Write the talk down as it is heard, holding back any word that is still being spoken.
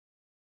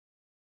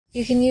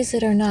You can use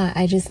it or not.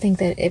 I just think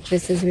that if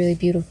this is really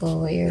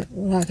beautiful what you're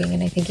talking,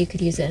 and I think you could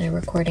use it in a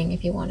recording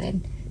if you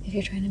wanted, if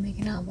you're trying to make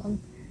an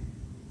album.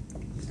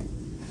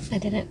 I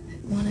didn't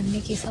want to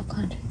make you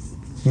self-conscious.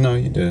 No,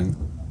 you didn't.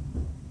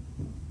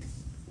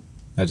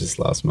 I just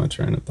lost my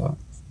train of thought.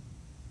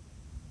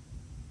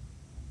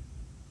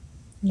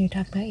 You're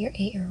talking about your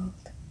 8-year-old.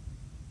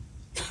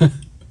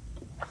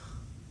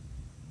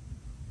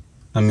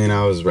 I mean,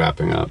 I was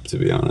wrapping up, to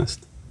be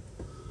honest.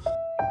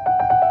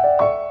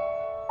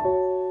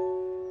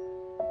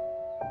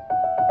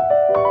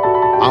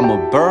 I'm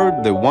a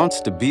bird that wants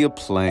to be a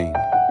plane.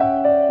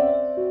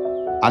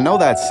 I know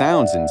that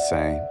sounds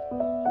insane,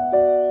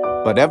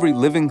 but every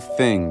living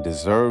thing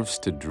deserves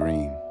to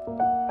dream.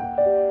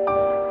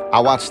 I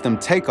watch them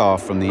take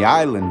off from the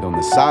island on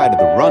the side of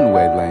the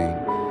runway lane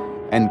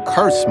and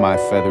curse my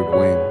feathered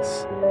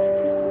wings.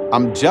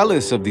 I'm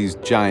jealous of these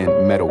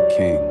giant metal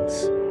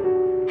kings,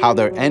 how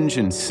their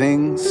engine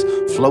sings,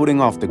 floating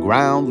off the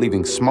ground,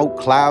 leaving smoke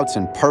clouds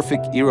and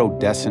perfect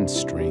iridescent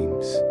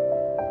streams.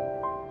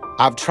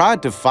 I've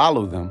tried to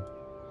follow them,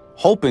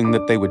 hoping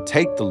that they would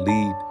take the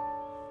lead,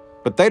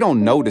 but they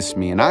don't notice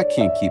me and I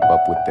can't keep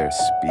up with their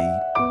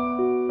speed.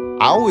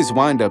 I always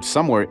wind up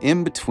somewhere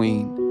in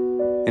between,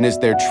 and as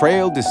their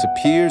trail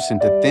disappears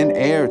into thin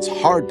air, it's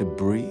hard to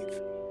breathe.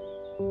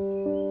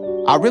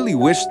 I really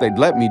wish they'd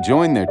let me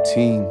join their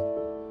team.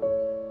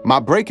 My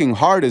breaking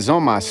heart is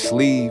on my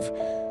sleeve,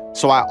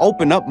 so I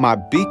open up my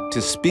beak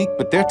to speak,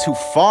 but they're too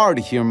far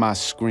to hear my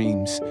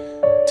screams.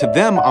 To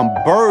them, I'm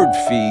bird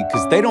feed,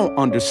 cause they don't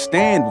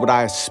understand what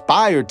I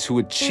aspire to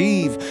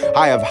achieve.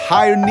 I have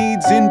higher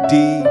needs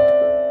indeed,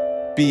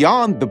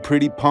 beyond the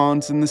pretty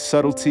ponds and the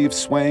subtlety of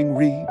swaying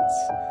reeds.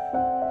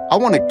 I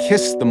want to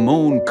kiss the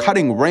moon,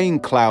 cutting rain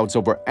clouds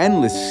over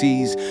endless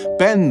seas,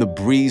 bend the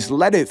breeze,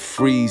 let it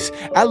freeze.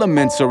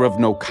 Elements are of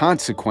no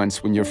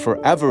consequence when you're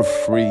forever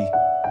free.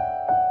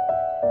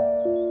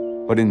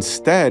 But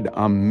instead,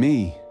 I'm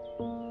me.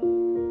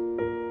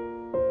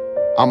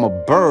 I'm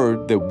a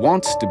bird that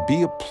wants to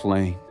be a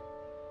plane.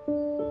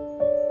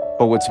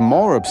 But what's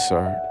more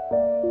absurd,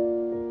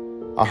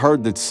 I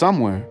heard that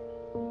somewhere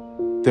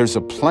there's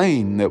a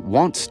plane that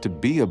wants to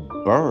be a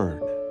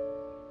bird.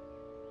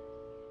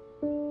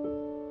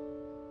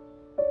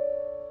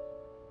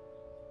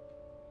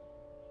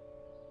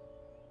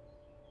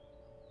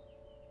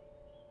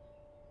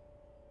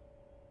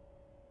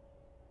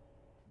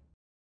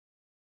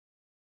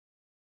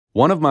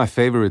 One of my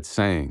favorite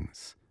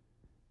sayings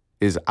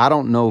is, I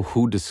don't know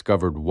who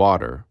discovered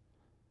water,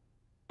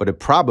 but it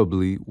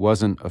probably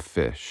wasn't a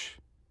fish.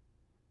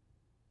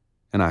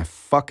 And I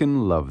fucking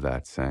love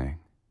that saying.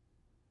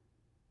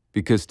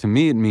 Because to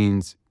me it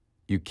means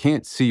you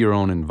can't see your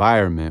own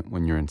environment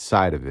when you're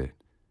inside of it.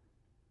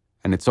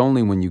 And it's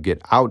only when you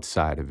get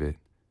outside of it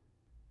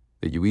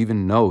that you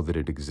even know that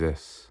it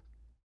exists.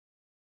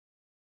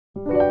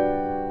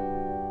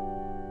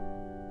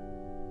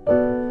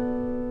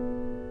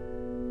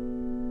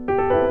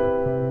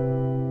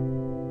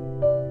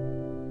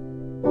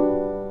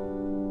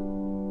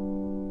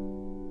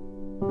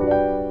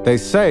 They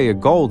say a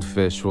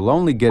goldfish will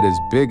only get as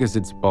big as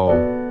its bowl.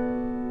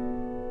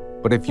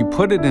 But if you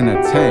put it in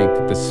a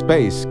tank, the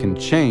space can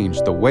change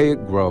the way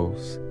it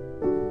grows.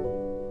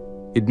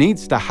 It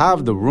needs to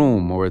have the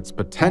room or its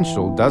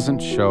potential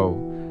doesn't show.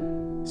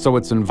 So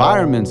its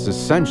environment's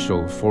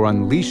essential for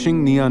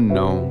unleashing the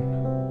unknown.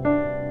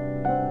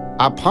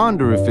 I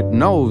ponder if it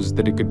knows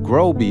that it could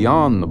grow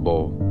beyond the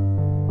bowl,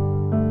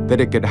 that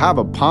it could have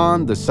a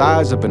pond the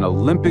size of an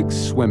Olympic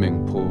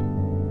swimming pool,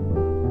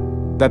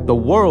 that the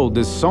world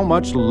is so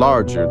much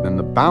larger than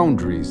the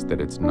boundaries that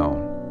it's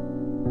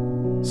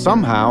known.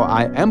 Somehow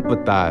I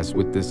empathize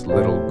with this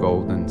little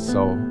golden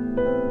soul,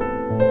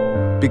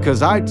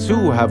 because I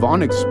too have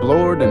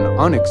unexplored and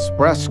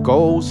unexpressed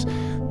goals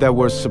that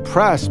were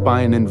suppressed by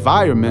an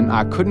environment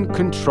I couldn't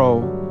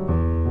control.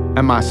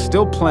 Am I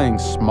still playing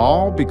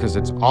small because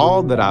it's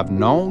all that I've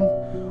known,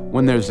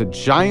 when there's a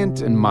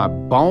giant in my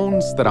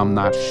bones that I'm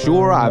not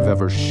sure I've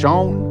ever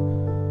shown?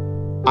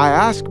 I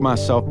ask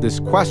myself this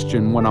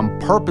question when I'm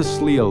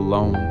purposely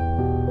alone.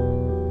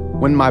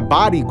 When my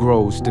body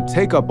grows to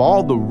take up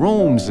all the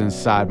rooms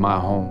inside my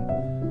home,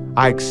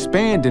 I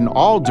expand in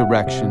all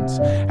directions,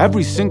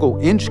 every single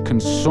inch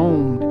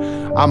consumed.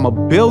 I'm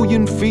 1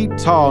 billion feet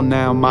tall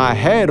now, my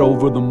head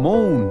over the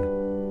moon.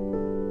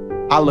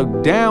 I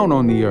look down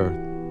on the earth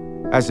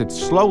as it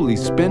slowly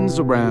spins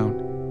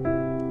around.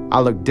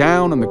 I look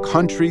down on the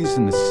countries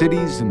and the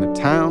cities and the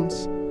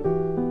towns.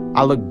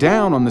 I look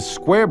down on the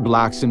square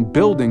blocks and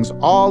buildings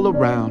all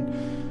around.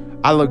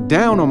 I look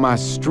down on my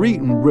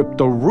street and rip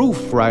the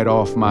roof right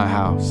off my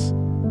house.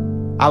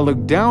 I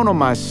look down on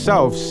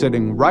myself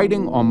sitting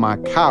writing on my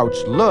couch.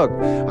 Look,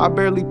 I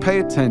barely pay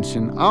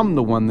attention. I'm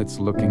the one that's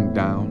looking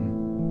down.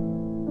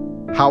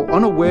 How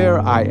unaware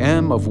I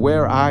am of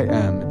where I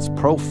am, it's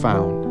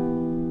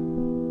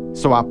profound.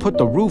 So I put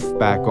the roof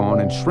back on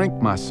and shrink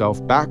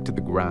myself back to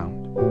the ground.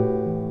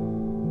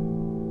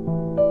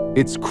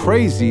 It's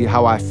crazy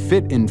how I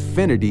fit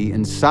infinity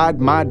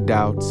inside my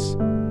doubts.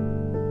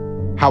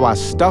 how I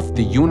stuff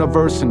the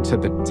universe into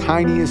the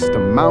tiniest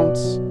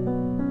amounts,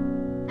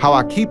 how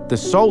I keep the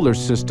solar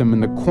system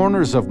in the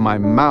corners of my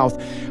mouth,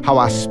 how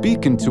I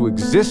speak into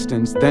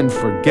existence, then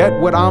forget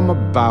what I'm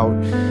about.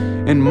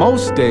 And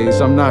most days,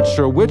 I'm not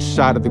sure which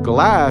side of the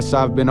glass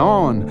I've been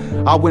on.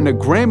 I win a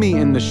Grammy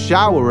in the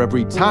shower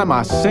every time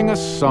I sing a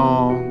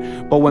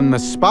song. But when the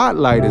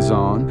spotlight is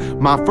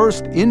on, my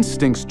first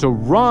instinct's to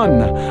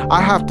run. I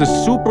have to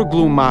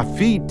superglue my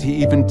feet to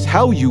even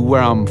tell you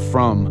where I'm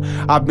from.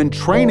 I've been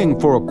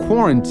training for a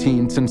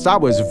quarantine since I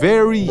was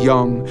very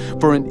young.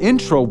 For an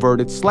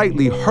introvert, it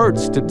slightly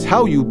hurts to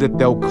tell you that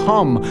they'll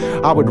come.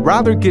 I would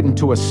rather get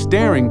into a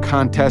staring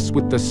contest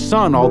with the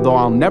sun, although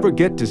I'll never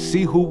get to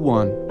see who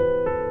won.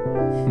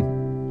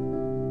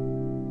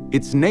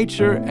 It's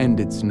nature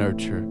and it's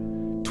nurture,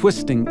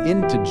 twisting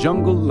into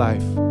jungle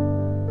life,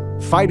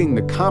 fighting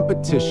the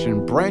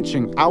competition,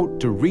 branching out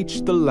to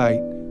reach the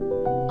light.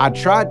 I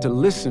tried to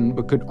listen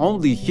but could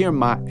only hear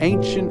my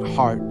ancient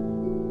heart.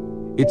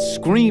 It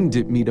screamed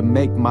at me to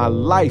make my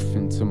life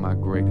into my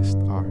greatest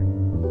art.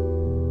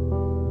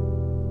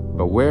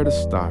 But where to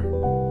start?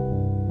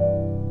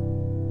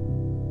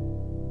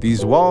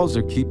 These walls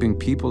are keeping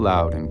people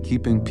out and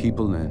keeping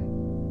people in.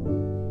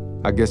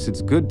 I guess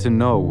it's good to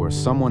know where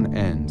someone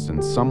ends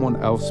and someone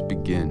else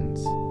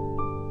begins.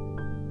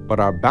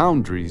 But our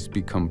boundaries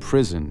become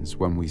prisons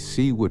when we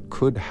see what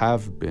could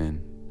have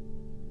been.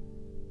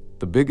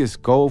 The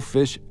biggest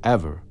goldfish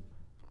ever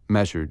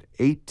measured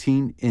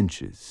 18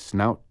 inches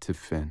snout to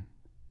fin.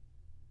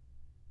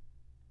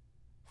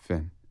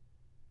 Fin.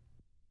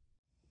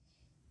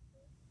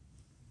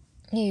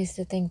 You used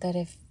to think that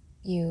if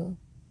you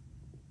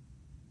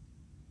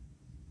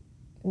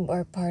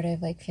or part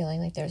of like feeling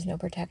like there was no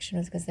protection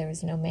was because there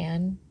was no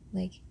man,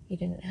 like you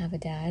didn't have a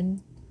dad.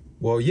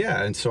 Well,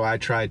 yeah, and so I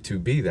tried to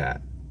be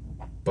that,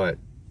 but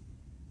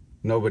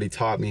nobody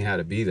taught me how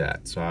to be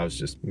that, so I was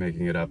just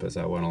making it up as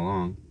I went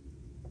along.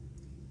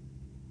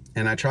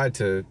 And I tried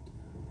to,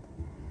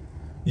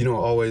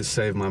 always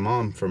save my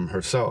mom from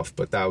herself,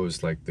 but that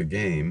was like the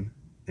game,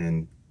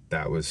 and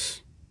that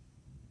was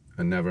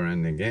a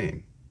never-ending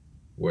game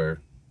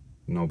where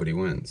nobody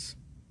wins.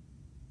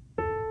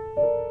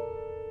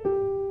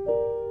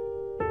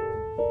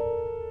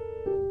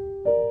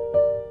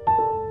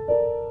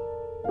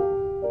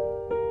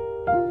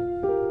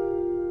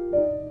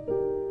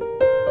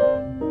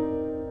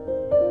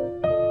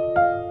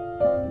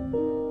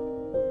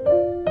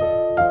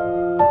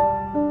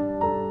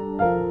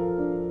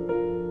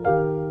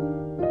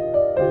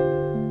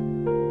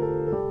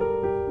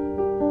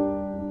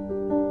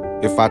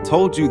 If I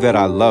told you that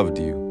I loved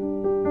you,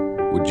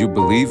 would you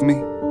believe me?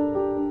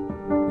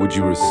 Would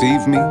you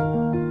receive me?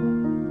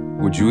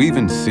 Would you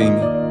even see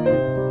me?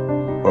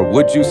 Or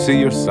would you see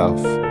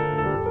yourself?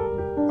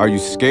 Are you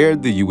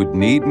scared that you would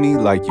need me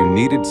like you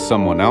needed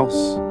someone else?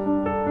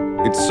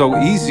 It's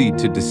so easy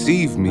to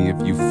deceive me if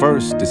you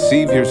first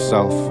deceive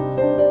yourself.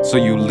 So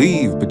you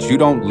leave, but you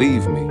don't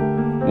leave me.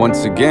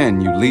 Once again,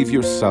 you leave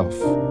yourself.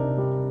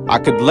 I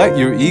could let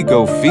your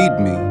ego feed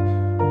me,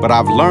 but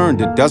I've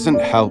learned it doesn't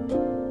help.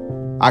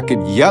 I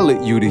could yell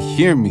at you to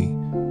hear me,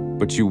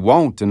 but you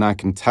won't, and I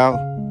can tell.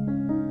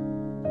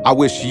 I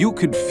wish you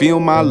could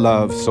feel my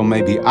love, so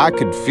maybe I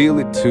could feel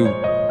it too.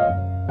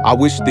 I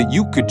wish that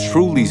you could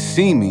truly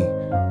see me,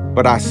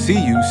 but I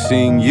see you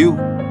seeing you.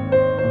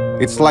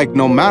 It's like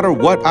no matter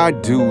what I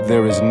do,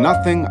 there is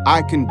nothing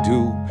I can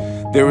do.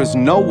 There is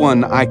no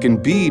one I can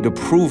be to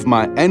prove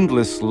my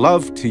endless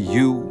love to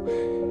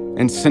you.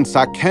 And since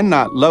I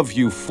cannot love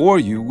you for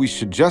you, we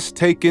should just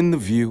take in the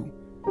view.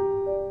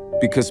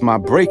 Because my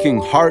breaking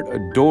heart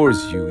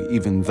adores you,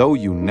 even though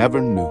you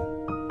never knew.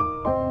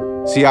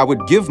 See, I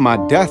would give my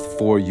death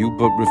for you,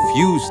 but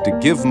refuse to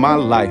give my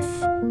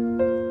life.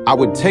 I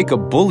would take a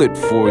bullet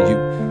for you,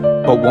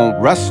 but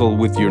won't wrestle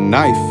with your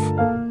knife.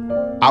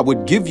 I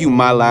would give you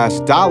my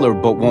last dollar,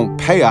 but won't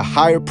pay a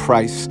higher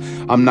price.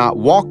 I'm not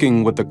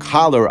walking with a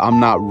collar, I'm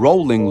not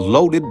rolling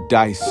loaded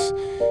dice.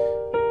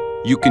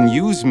 You can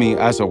use me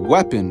as a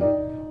weapon,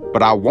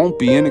 but I won't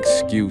be an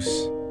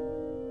excuse.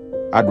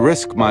 I'd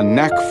risk my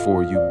neck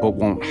for you, but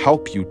won't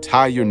help you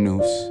tie your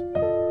noose.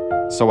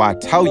 So I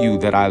tell you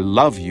that I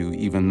love you,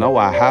 even though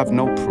I have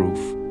no proof.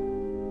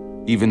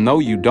 Even though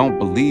you don't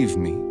believe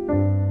me,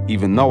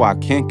 even though I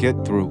can't get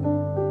through.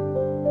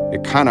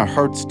 It kinda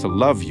hurts to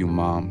love you,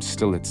 Mom,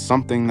 still it's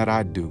something that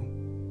I do.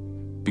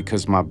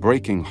 Because my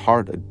breaking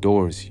heart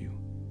adores you,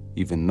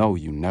 even though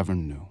you never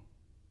knew.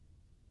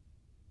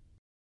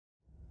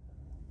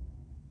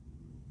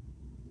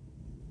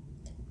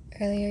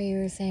 Earlier you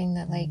were saying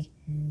that like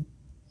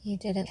you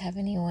didn't have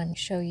anyone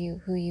show you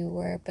who you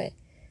were, but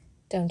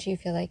don't you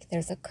feel like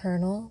there's a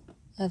kernel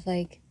of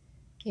like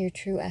your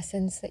true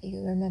essence that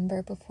you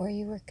remember before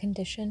you were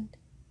conditioned?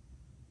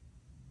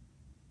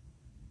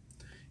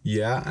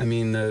 Yeah, I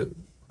mean, the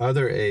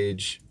other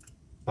age,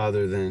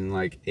 other than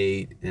like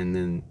 8 and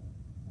then,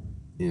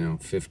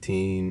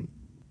 15,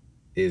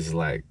 is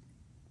like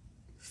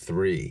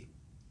 3.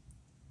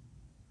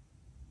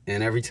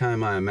 And every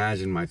time I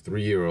imagine my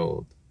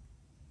 3-year-old,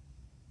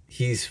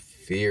 he's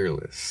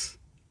fearless.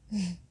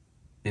 and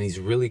he's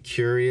really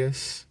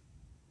curious,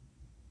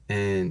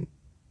 and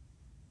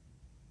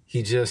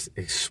he just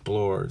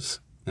explores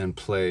and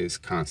plays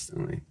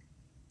constantly.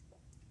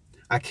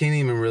 I can't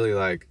even really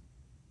like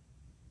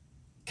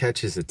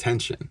catch his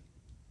attention,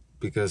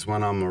 because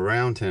when I'm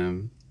around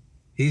him,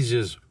 he's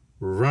just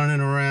running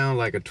around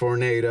like a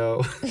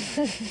tornado.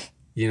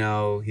 You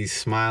know, he's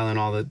smiling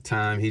all the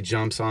time. He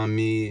jumps on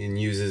me and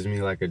uses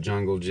me like a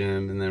jungle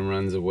gym and then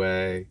runs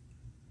away.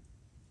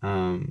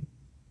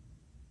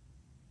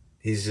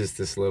 He's just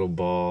this little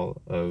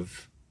ball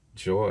of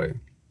joy.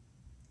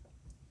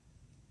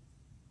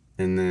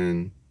 And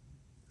then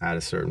at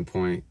a certain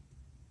point,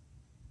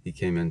 he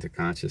came into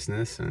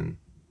consciousness and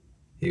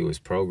he was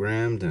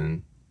programmed,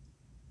 and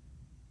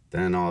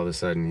then all of a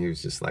sudden he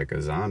was just like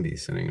a zombie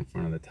sitting in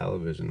front of the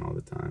television all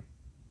the time.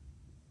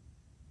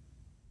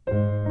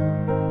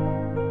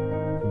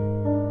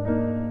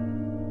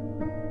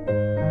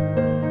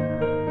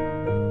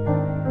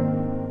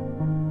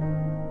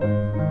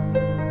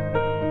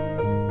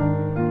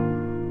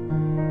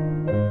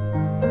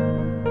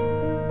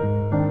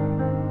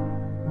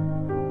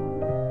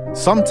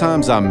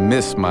 Sometimes I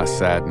miss my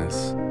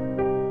sadness.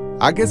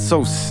 I get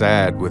so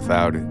sad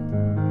without it.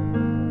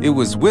 It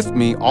was with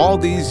me all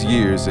these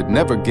years, it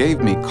never gave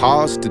me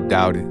cause to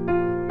doubt it.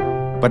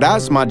 But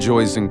as my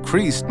joys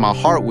increased, my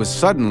heart was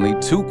suddenly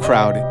too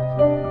crowded,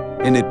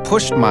 and it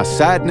pushed my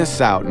sadness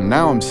out, and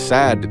now I'm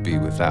sad to be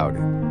without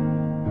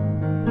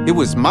it. It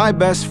was my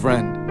best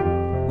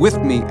friend, with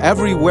me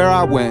everywhere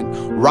I went,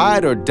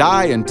 ride or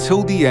die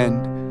until the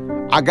end.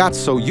 I got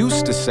so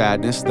used to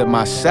sadness that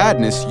my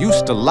sadness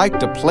used to like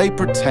to play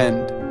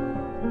pretend,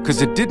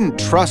 'cause it didn't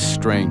trust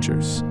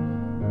strangers.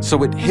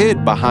 So it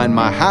hid behind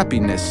my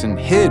happiness and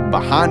hid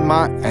behind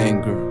my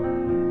anger.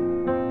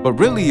 But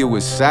really it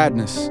was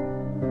sadness.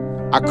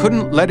 I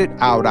couldn't let it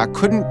out, I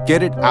couldn't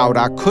get it out,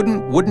 I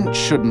couldn't, wouldn't,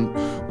 shouldn't.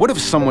 What if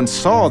someone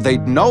saw,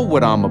 they'd know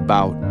what I'm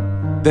about?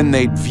 Then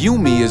they'd view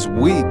me as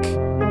weak,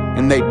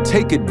 and they'd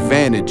take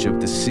advantage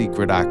of the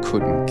secret I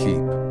couldn't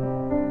keep.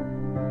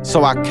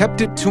 So I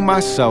kept it to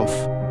myself,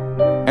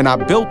 and I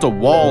built a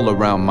wall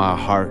around my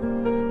heart.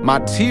 My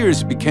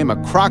tears became a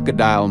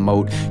crocodile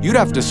moat. You'd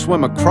have to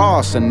swim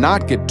across and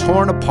not get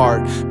torn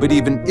apart. But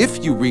even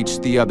if you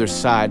reached the other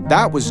side,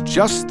 that was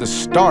just the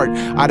start.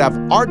 I'd have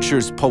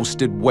archers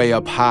posted way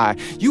up high.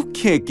 You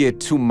can't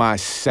get to my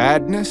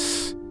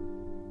sadness.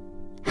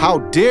 How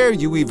dare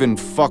you even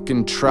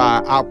fucking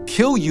try? I'll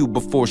kill you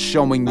before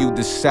showing you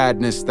the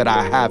sadness that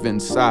I have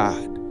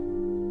inside.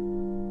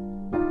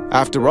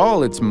 After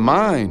all, it's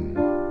mine.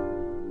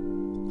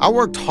 I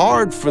worked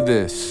hard for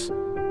this.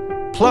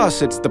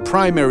 Plus, it's the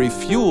primary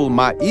fuel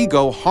my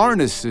ego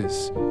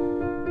harnesses.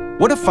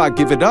 What if I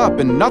give it up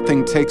and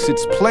nothing takes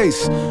its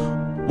place?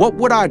 What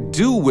would I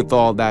do with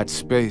all that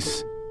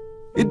space?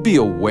 It'd be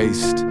a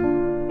waste.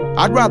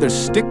 I'd rather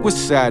stick with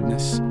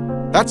sadness.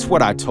 That's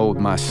what I told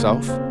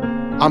myself.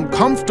 I'm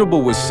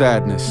comfortable with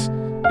sadness.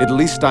 At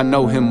least I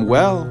know him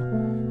well.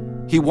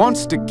 He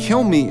wants to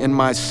kill me in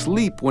my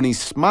sleep. When he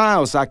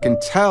smiles, I can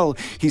tell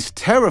he's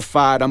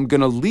terrified I'm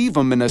gonna leave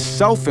him in a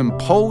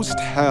self-imposed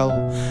hell.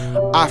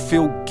 I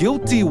feel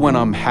guilty when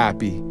I'm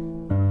happy.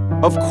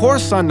 Of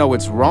course I know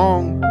it's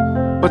wrong,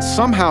 but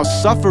somehow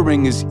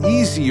suffering is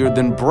easier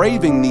than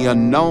braving the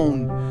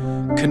unknown.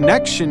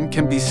 Connection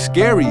can be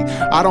scary.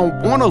 I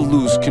don't want to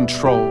lose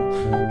control,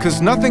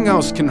 'cause nothing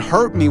else can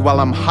hurt me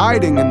while I'm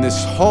hiding in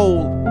this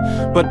hole.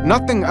 But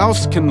nothing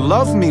else can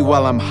love me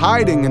while I'm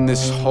hiding in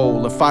this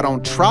hole. If I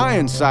don't try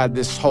inside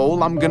this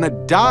hole, I'm gonna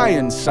die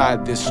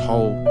inside this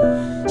hole.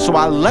 So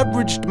I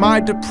leveraged my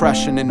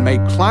depression and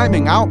made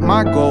climbing out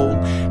my goal.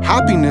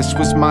 Happiness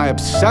was my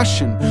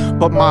obsession,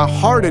 but my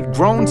heart had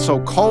grown so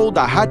cold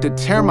I had to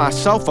tear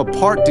myself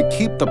apart to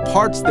keep the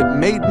parts that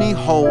made me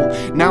whole.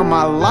 Now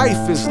my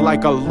life is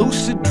like a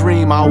lucid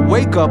dream. I'll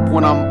wake up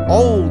when I'm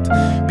old,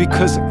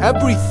 because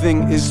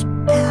everything is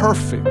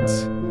perfect.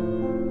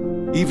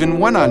 Even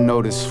when I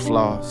notice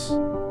flaws,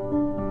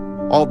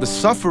 all the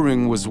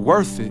suffering was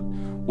worth it.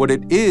 What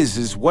it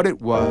is what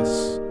it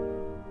was.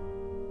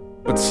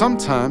 But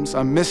sometimes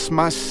I miss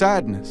my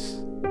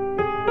sadness.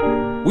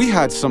 We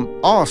had some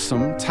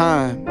awesome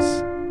times.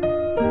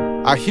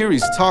 I hear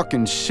he's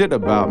talking shit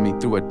about me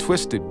through a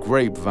twisted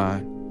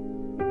grapevine.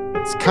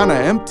 It's kinda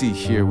empty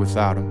here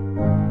without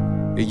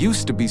him. It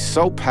used to be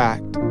so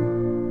packed.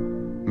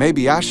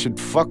 Maybe I should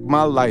fuck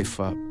my life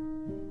up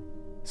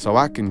so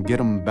I can get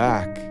him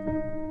back.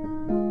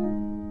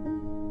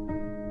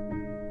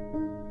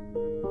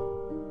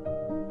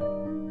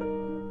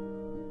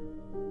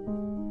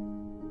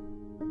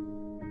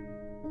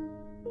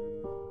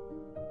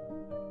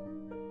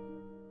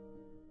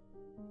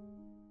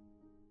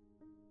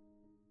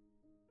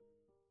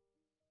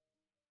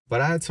 But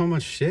I had so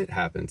much shit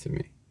happen to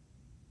me.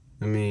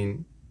 I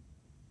mean,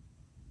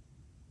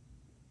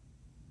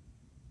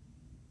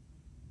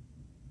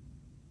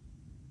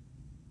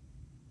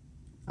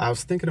 I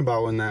was thinking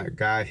about when that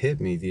guy hit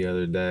me the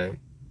other day,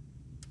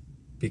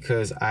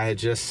 because I had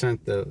just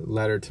sent the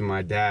letter to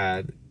my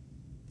dad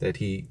that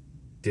he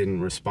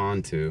didn't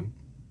respond to.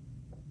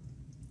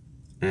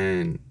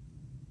 And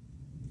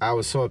I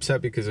was so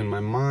upset because in my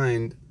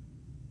mind,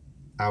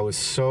 I was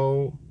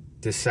so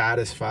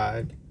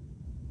dissatisfied.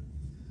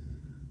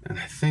 And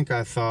I think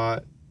I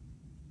thought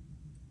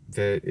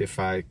that if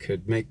I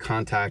could make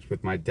contact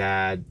with my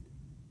dad,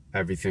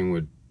 everything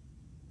would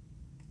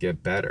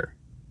get better.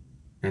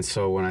 And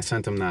so when I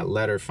sent him that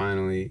letter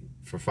finally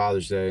for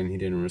Father's Day and he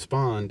didn't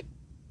respond,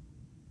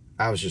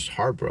 I was just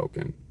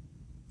heartbroken.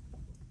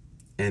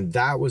 And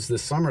that was the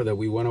summer that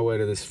we went away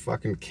to this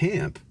fucking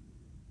camp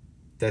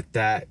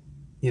that,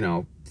 you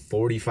know,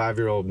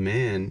 45-year-old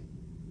man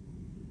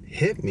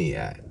hit me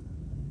at.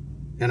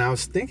 And I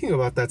was thinking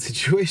about that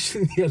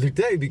situation the other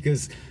day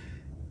because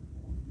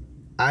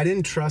I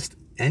didn't trust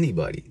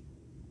anybody.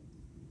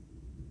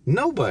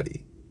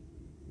 Nobody.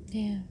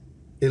 Yeah.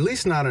 At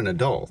least not an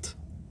adult.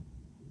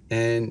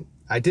 And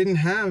I didn't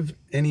have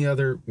any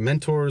other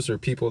mentors or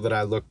people that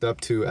I looked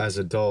up to as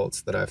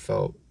adults that I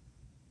felt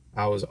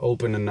I was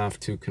open enough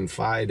to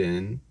confide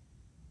in.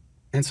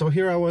 And so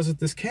here I was at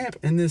this camp,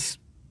 and this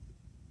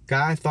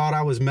guy thought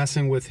I was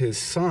messing with his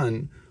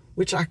son,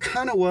 which I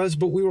kind of was,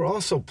 but we were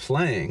also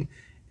playing.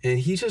 And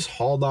he just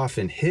hauled off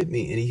and hit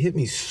me, and he hit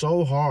me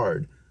so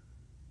hard.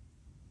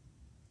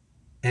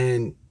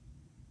 And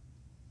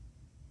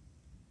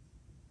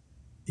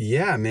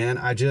yeah, man,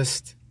 I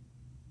just,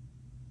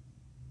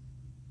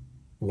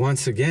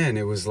 once again,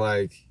 it was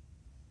like,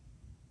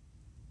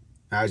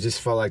 I just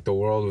felt like the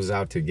world was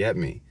out to get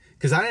me.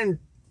 Because I didn't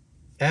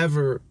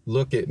ever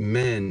look at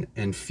men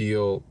and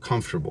feel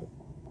comfortable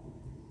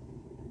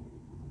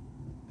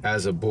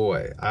as a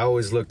boy. I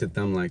always looked at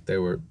them like they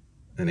were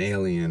an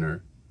alien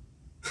or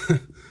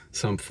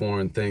some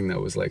foreign thing that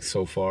was like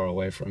so far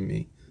away from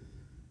me.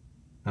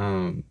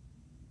 And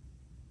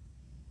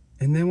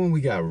then when we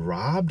got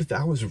robbed,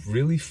 that was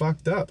really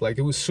fucked up. Like,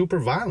 it was super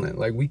violent.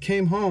 Like, we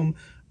came home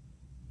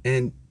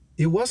and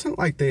it wasn't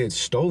like they had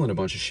stolen a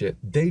bunch of shit.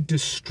 They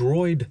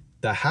destroyed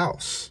the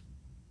house.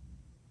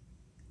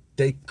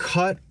 They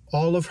cut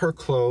all of her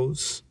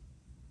clothes.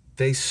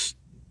 They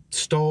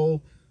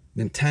stole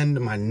my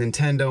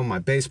Nintendo, my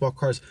baseball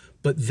cards.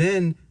 But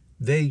then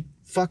they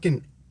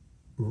fucking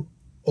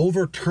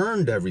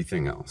overturned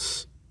everything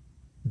else.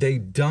 They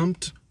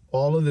dumped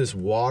all of this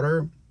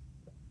water,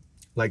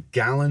 like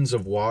gallons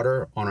of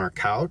water, on our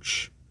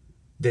couch.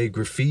 They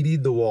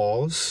graffitied the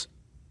walls.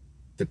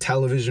 The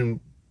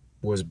television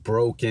was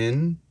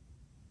broken.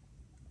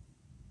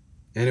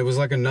 And it was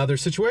like another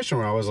situation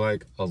where I was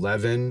like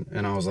 11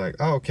 and I was like,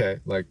 oh, okay,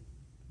 like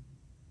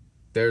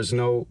there's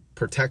no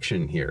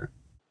protection here.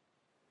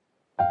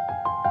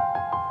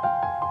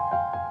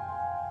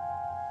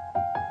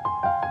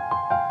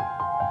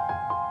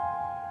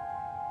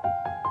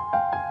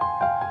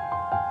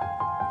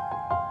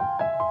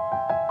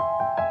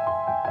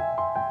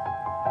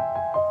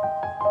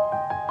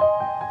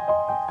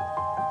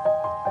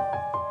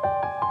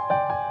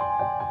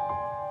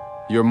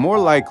 You're more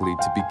likely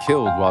to be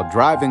killed while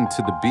driving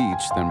to the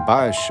beach than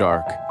by a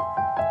shark.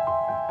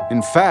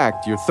 In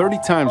fact, you're 30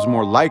 times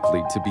more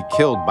likely to be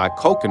killed by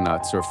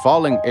coconuts or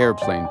falling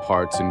airplane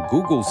parts, and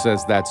Google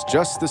says that's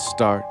just the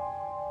start.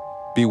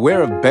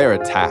 Beware of bear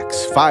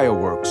attacks,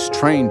 fireworks,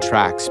 train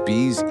tracks,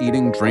 bees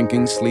eating,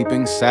 drinking,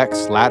 sleeping,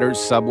 sex, ladders,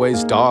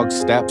 subways, dogs,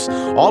 steps.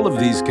 All of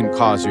these can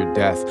cause your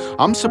death.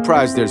 I'm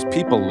surprised there's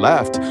people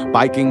left.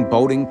 Biking,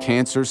 boating,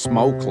 cancer,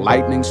 smoke,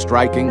 lightning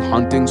striking,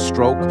 hunting,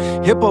 stroke.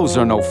 Hippos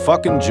are no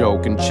fucking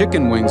joke, and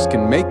chicken wings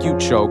can make you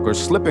choke, or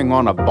slipping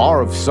on a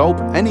bar of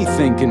soap,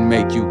 anything can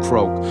make you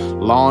croak.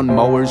 Lawn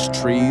mowers,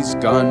 trees,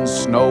 guns,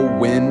 snow,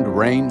 wind,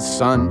 rain,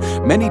 sun.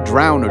 Many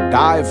drown or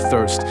die of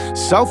thirst.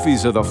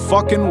 Selfies are the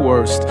fucking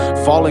worst.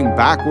 Falling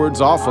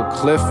backwards off a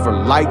cliff for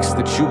likes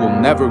that you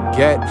will never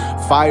get.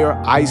 Fire,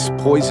 ice,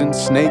 poison,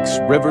 snakes,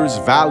 rivers,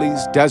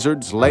 valleys,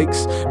 deserts,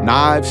 lakes,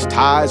 knives,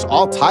 ties,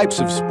 all types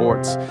of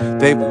sports.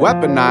 They've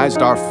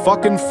weaponized our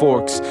fucking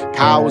forks.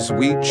 Cows,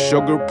 wheat,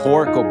 sugar,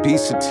 pork,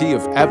 obesity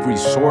of every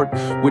sort.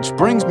 Which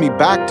brings me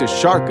back to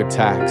shark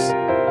attacks.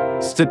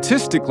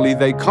 Statistically,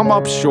 they come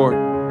up short.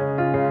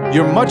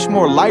 You're much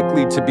more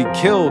likely to be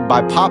killed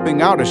by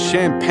popping out a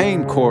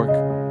champagne cork.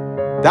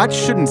 That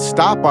shouldn't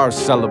stop our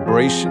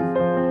celebration.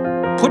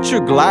 Put your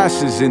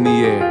glasses in the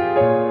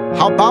air.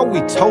 How about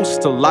we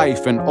toast to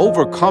life and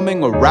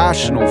overcoming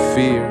irrational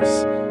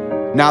fears?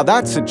 Now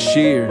that's a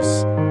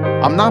cheers.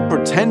 I'm not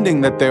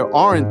pretending that there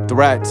aren't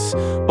threats,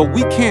 but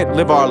we can't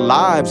live our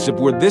lives if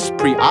we're this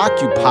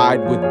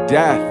preoccupied with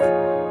death.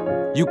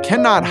 You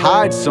cannot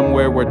hide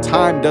somewhere where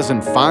time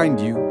doesn't find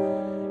you.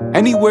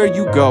 Anywhere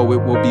you go,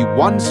 it will be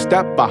one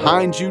step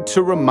behind you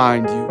to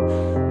remind you.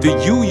 The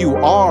you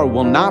are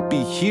will not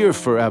be here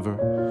forever.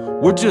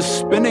 We're just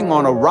spinning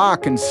on a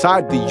rock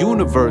inside the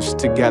universe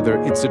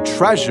together. It's a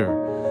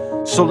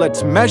treasure. So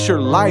let's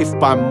measure life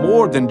by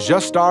more than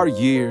just our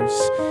years.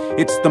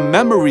 It's the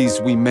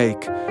memories we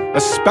make,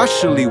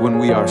 especially when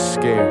we are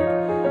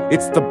scared.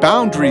 It's the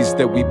boundaries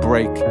that we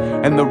break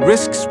and the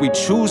risks we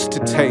choose to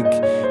take.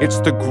 It's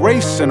the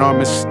grace in our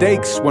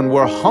mistakes when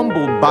we're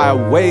humbled by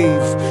a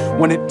wave,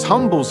 when it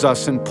tumbles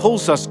us and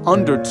pulls us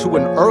under to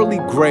an early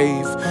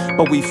grave.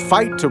 But we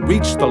fight to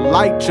reach the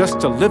light just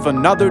to live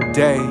another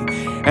day.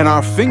 And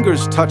our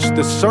fingers touch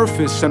the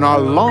surface and our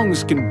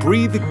lungs can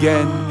breathe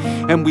again.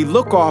 And we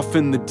look off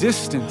in the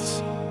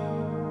distance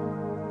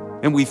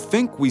and we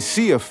think we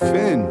see a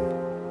fin.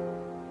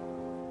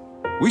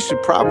 We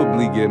should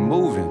probably get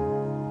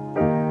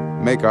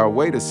moving, make our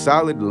way to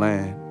solid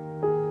land.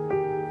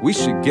 We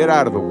should get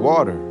out of the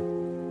water,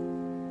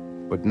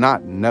 but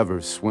not never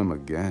swim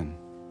again.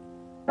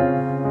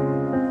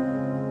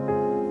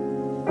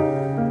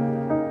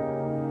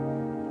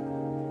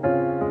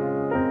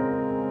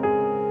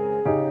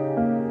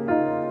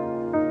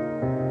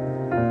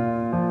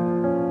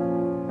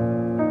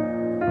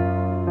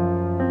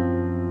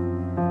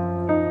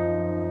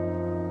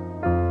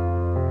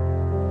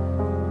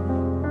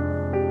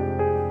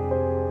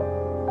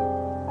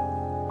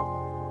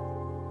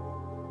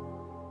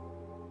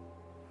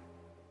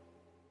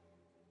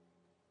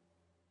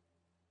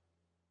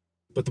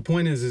 But the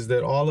point is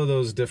that all of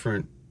those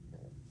different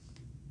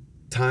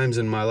times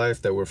in my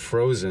life that were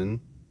frozen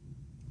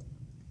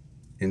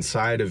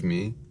inside of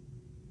me,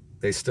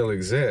 they still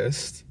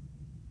exist,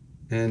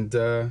 and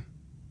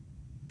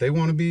they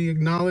want to be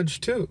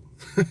acknowledged too.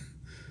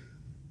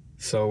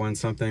 So when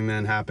something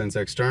then happens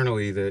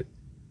externally that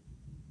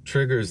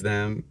triggers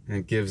them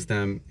and gives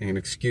them an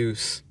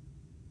excuse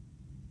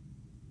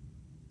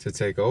to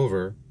take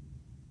over,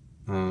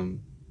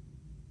 then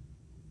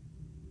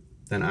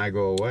I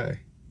go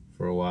away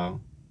for a while.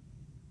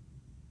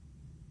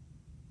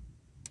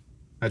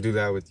 I do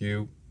that with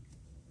you.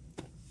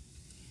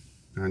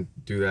 I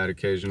do that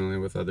occasionally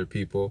with other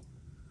people,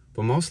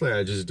 but mostly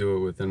I just do it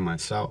within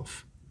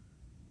myself.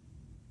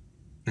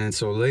 And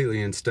so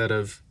lately, instead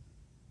of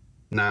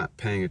not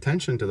paying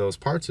attention to those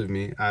parts of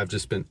me, I've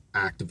just been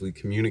actively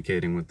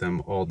communicating with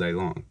them all day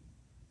long,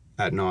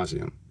 ad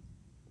nauseum.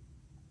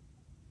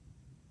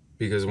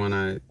 Because when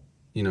I,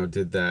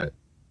 did that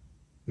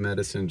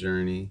medicine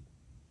journey,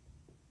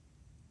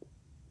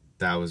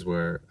 that was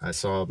where I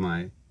saw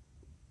my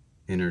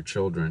inner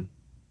children,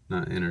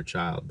 not inner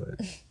child,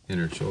 but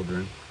inner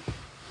children.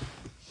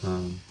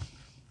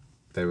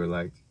 They were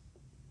like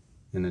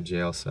in a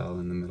jail cell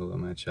in the middle of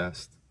my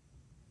chest.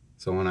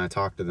 So when I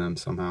talk to them,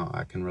 somehow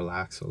I can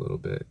relax a little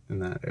bit in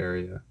that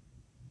area.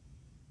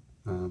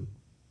 And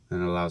it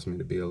allows me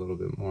to be a little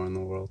bit more in the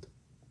world.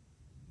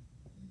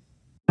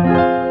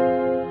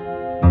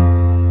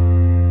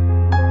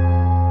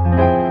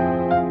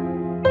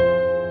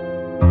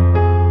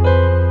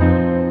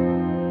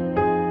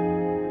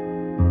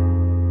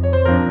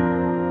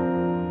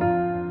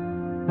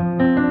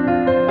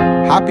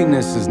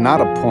 Happiness is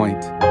not a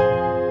point,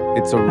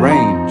 it's a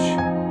range.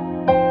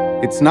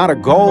 It's not a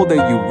goal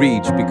that you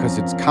reach because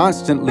it's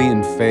constantly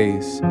in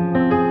phase.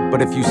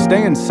 But if you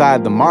stay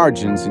inside the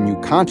margins and you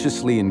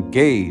consciously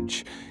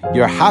engage,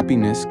 your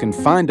happiness can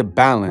find a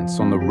balance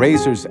on the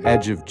razor's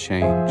edge of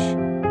change.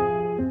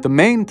 The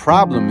main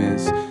problem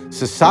is,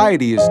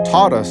 society has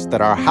taught us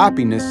that our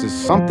happiness is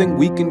something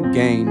we can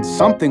gain,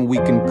 something we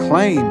can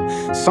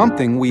claim,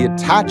 something we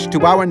attach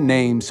to our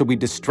name so we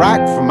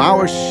distract from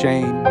our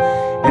shame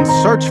and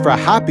search for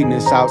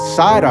happiness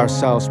outside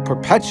ourselves,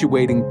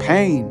 perpetuating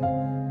pain.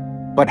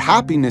 But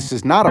happiness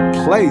is not a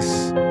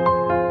place.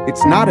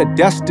 It's not a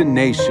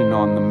destination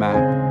on the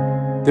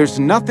map. There's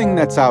nothing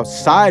that's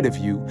outside of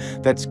you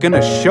that's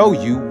gonna show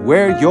you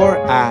where you're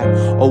at.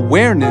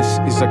 Awareness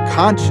is a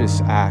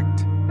conscious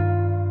act.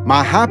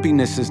 My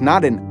happiness is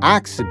not an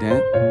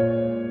accident.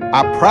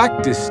 I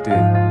practiced it.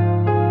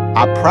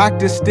 I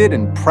practiced it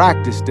and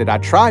practiced it. I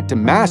tried to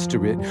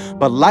master it,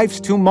 but life's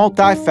too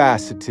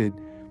multifaceted.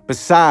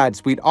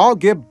 Besides, we'd all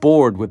get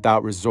bored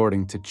without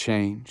resorting to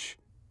change.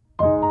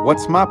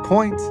 What's my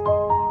point?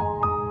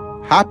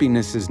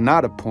 Happiness is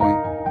not a point.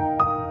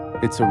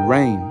 It's a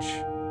range.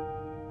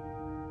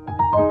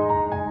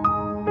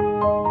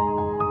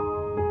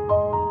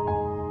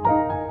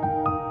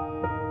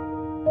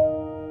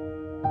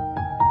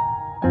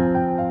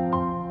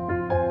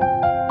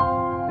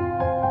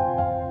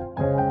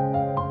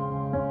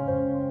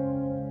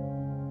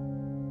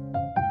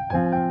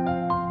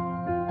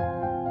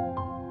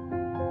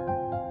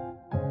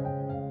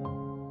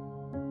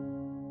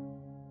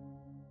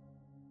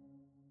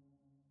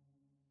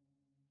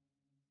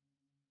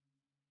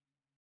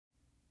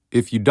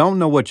 If you don't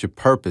know what your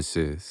purpose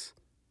is,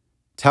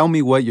 tell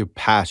me what your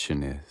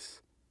passion is.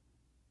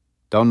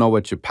 Don't know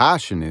what your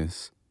passion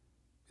is?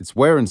 It's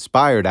where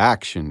inspired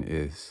action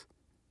is.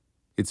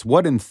 It's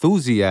what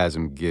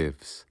enthusiasm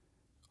gives,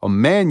 a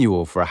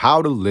manual for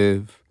how to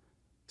live.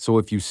 So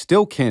if you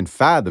still can't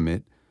fathom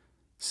it,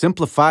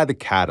 simplify the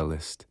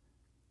catalyst.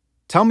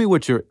 Tell me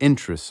what your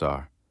interests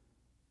are.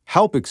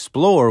 Help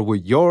explore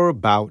what you're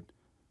about.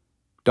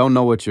 Don't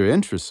know what your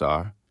interests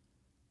are?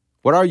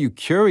 What are you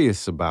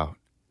curious about?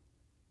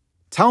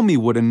 Tell me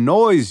what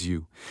annoys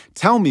you.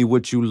 Tell me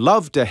what you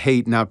love to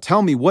hate. Now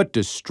tell me what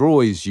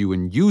destroys you,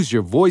 and use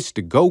your voice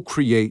to go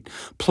create.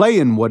 Play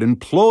in what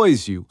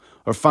employs you,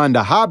 or find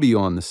a hobby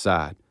on the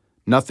side.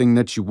 Nothing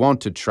that you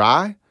want to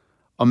try?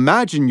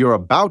 Imagine you're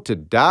about to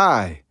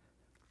die.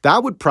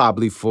 That would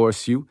probably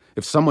force you.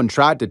 If someone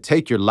tried to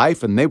take your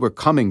life and they were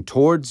coming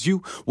towards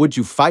you, would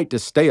you fight to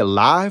stay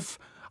alive?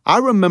 I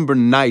remember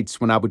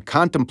nights when I would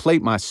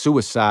contemplate my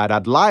suicide.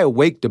 I'd lie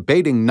awake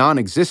debating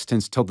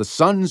non-existence till the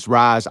sun's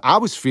rise. I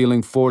was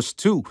feeling forced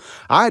too.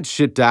 I had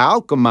shit to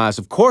alchemize.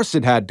 Of course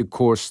it had to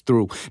course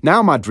through.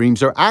 Now my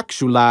dreams are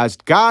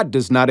actualized. God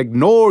does not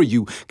ignore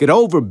you. Get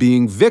over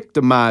being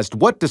victimized.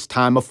 What does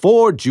time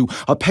afford you?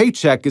 A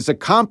paycheck is a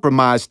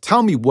compromise.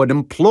 Tell me what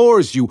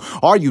implores you.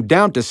 Are you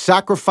down to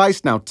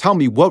sacrifice? Now tell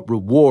me what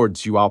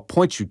rewards you. I'll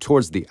point you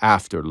towards the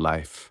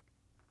afterlife.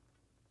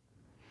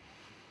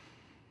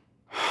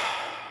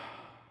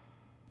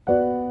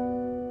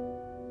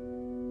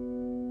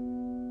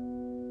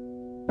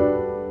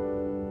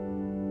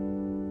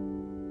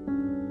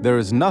 There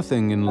is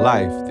nothing in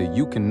life that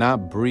you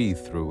cannot breathe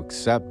through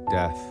except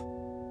death.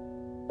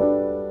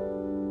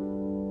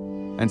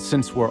 And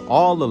since we're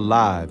all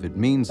alive, it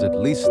means at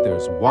least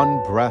there's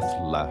one breath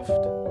left.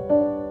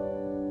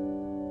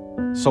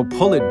 So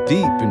pull it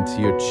deep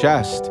into your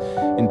chest,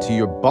 into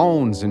your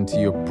bones, into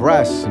your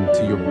breasts,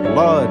 into your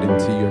blood,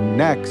 into your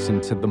necks,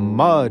 into the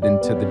mud,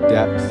 into the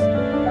depth,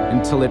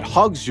 until it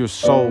hugs your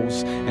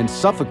souls and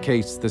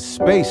suffocates the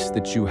space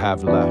that you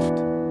have left,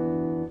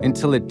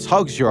 until it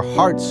tugs your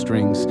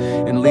heartstrings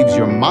and leaves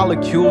your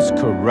molecules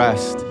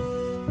caressed.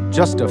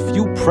 Just a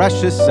few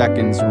precious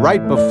seconds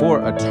right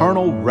before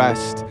eternal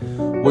rest.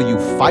 Will you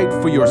fight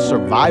for your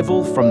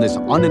survival from this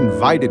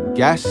uninvited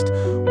guest?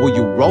 Will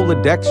you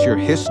Rolodex your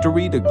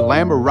history to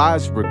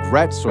glamorize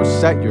regrets, or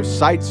set your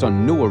sights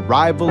on new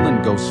arrival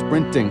and go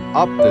sprinting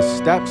up the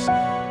steps?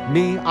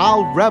 Me,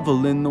 I'll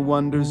revel in the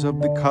wonders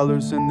of the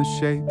colors and the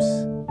shapes.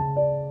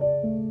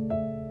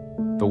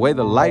 The way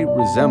the light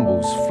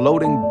resembles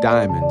floating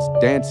diamonds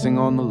dancing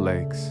on the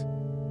lakes.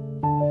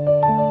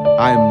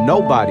 I am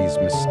nobody's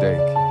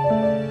mistake,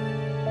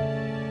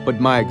 but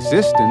my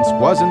existence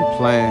wasn't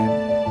planned.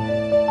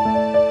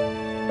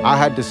 I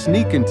had to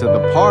sneak into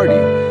the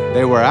party,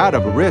 they were out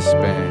of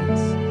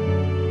wristbands.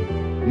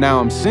 Now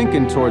I'm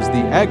sinking towards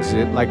the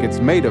exit like it's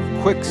made of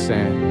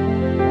quicksand.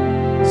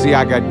 See,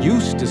 I got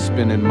used to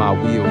spinning my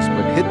wheels,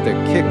 but hit the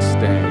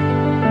kickstand.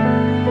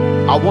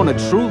 I want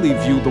to truly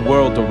view the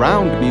world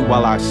around me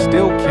while I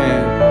still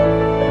can.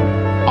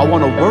 I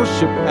want to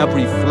worship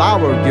every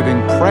flower,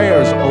 giving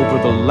prayers over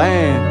the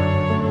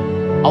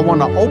land. I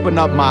want to open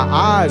up my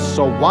eyes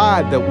so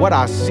wide that what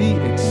I see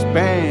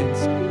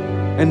expands.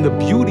 And the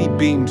beauty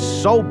beams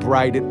so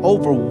bright it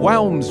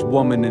overwhelms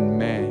woman and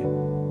man.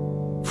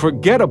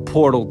 Forget a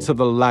portal to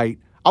the light.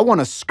 I want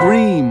to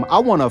scream, I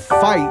want to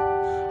fight.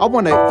 I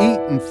want to eat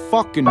and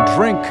fucking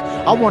drink.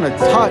 I want to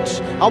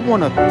touch, I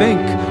want to think.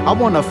 I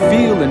want to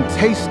feel and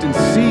taste and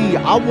see.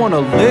 I want to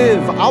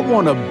live, I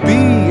want to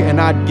be.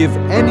 And I'd give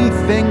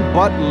anything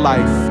but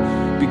life,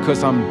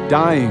 because I'm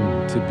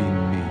dying to be me.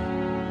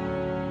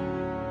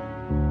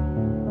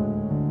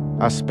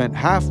 I spent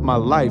half my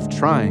life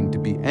trying to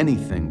be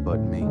anything but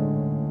me.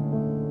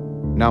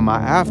 Now my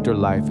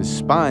afterlife is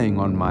spying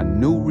on my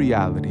new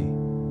reality.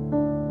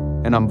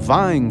 And I'm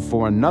vying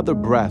for another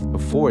breath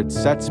before it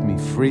sets me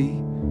free.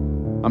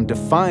 I'm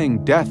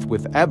defying death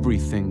with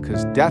everything,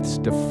 'cause death's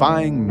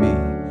defying me.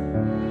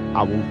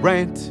 I will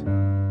rant,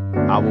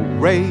 I will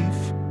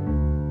rave,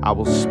 I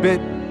will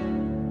spit,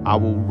 I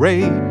will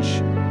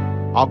rage.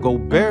 I'll go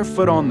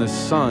barefoot on the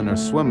sun or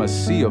swim a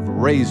sea of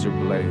razor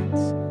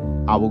blades.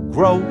 I will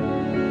grow,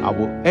 I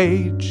will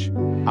age,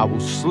 I will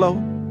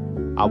slow,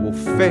 I will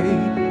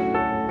fade.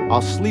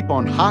 I'll sleep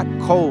on hot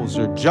coals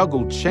or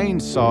juggle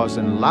chainsaws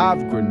and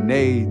live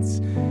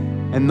grenades.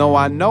 And though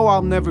I know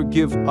I'll never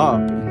give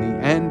up, in the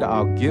end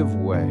I'll give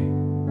way.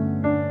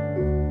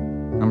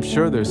 I'm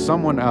sure there's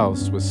someone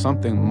else with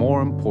something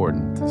more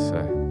important to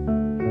say.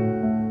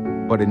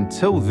 But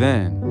until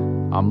then,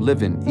 I'm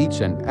living each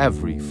and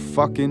every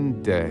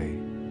fucking day.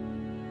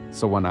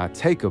 So when I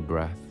take a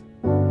breath,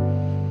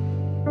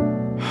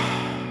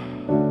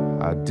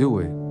 I do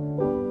it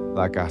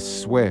like I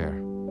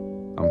swear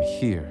I'm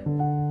here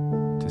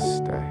to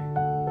stay.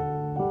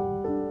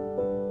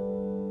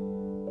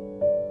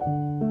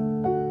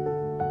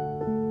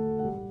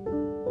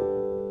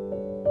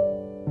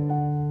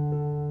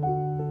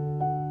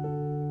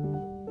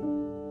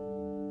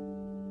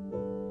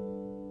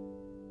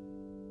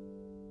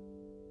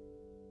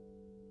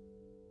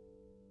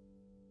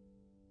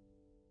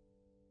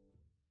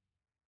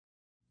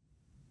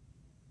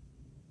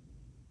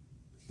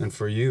 And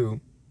for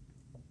you,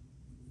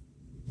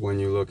 when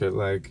you look at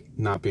like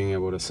not being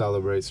able to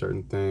celebrate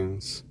certain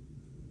things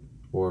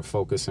or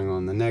focusing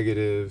on the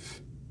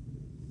negative,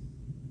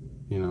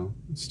 you know,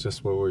 it's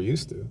just what we're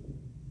used to.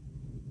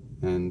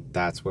 And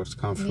that's what's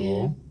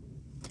comfortable.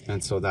 Yeah.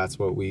 And so that's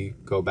what we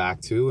go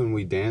back to, and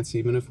we dance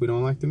even if we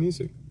don't like the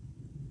music.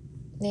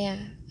 Yeah,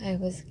 I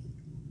was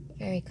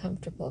very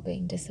comfortable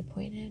being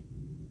disappointed.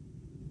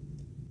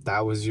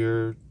 that was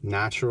your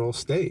natural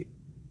state.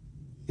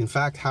 In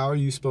fact, how are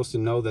you supposed to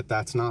know that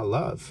that's not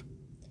love?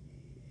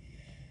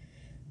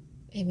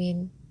 I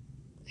mean,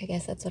 I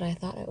guess that's what I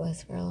thought it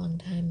was for a long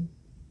time.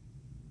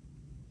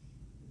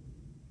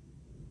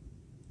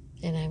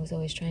 And I was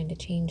always trying to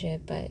change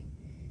it, but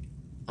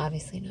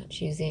obviously not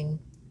choosing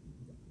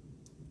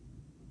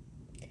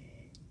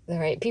the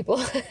right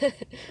people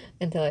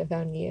until I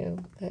found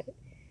you. But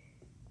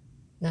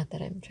not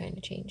that I'm trying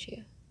to change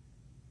you.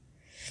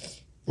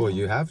 Well,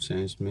 you have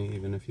changed me,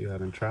 even if you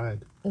haven't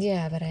tried.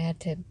 Yeah, but I had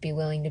to be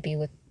willing to be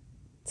with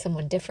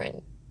someone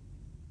different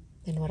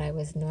than what I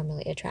was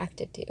normally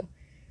attracted to.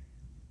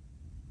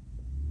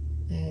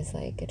 I was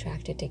like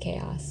attracted to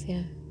chaos,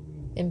 yeah,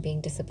 and being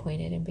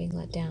disappointed and being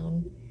let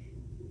down.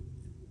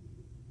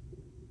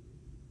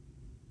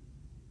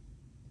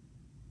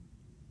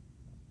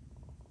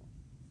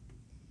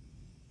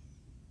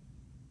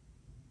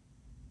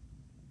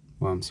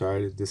 Well, I'm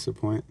sorry to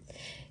disappoint.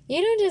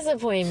 You don't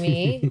disappoint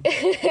me.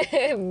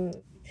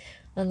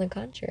 On the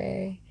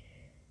contrary.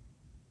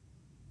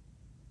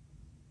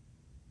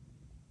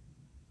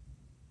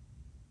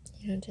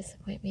 You don't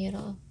disappoint me at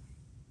all.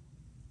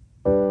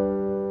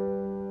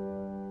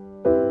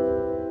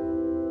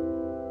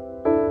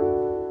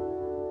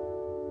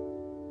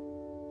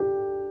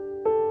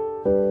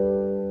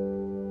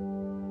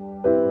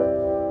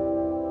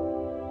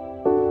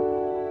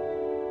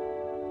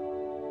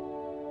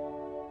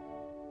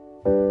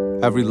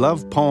 Every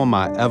love poem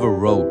I ever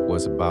wrote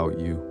was about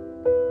you.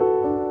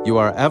 You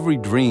are every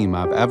dream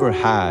I've ever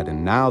had,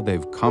 and now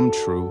they've come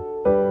true.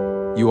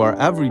 You are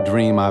every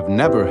dream I've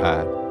never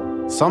had.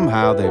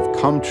 Somehow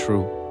they've come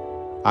true.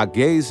 I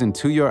gaze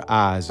into your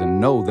eyes and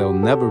know there'll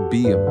never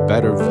be a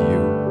better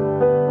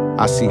view.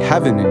 I see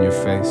heaven in your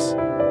face.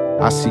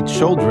 I see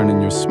children in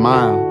your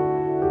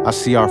smile. I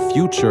see our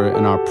future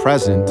and our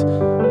present.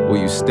 Will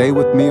you stay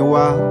with me a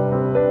while?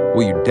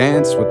 Will you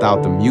dance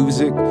without the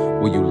music?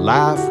 Will you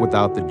laugh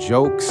without the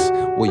jokes?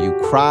 Will you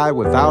cry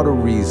without a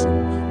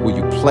reason? Will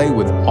you play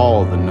with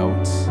all the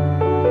notes?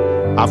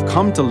 I've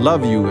come to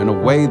love you in a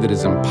way that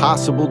is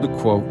impossible to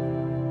quote.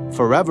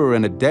 Forever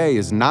and a day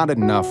is not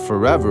enough.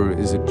 Forever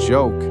is a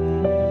joke.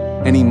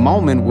 Any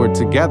moment we're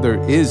together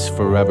is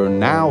forever,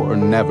 now or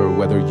never,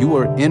 whether you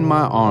are in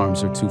my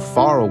arms or too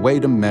far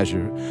away to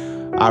measure.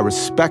 I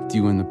respect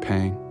you in the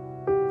pain.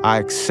 I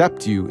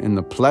accept you in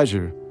the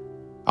pleasure.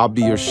 I'll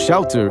be your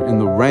shelter in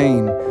the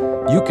rain.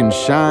 You can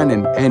shine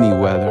in any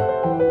weather.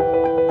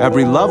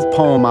 Every love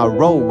poem I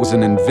wrote was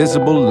an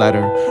invisible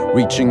letter,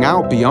 reaching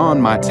out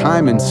beyond my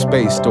time and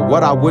space to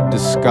what I would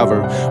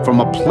discover.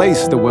 From a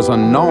place that was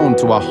unknown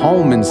to a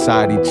home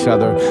inside each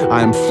other.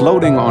 I am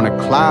floating on a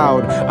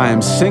cloud. I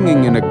am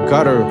singing in a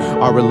gutter.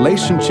 Our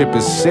relationship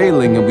is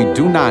sailing and we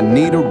do not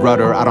need a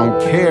rudder. I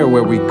don't care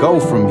where we go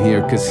from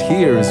here, 'cause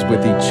here is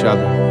with each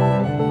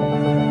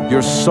other.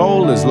 Your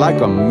soul is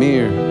like a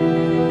mirror.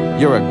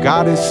 You're a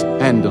goddess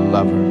and a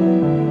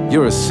lover.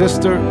 You're a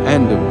sister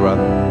and a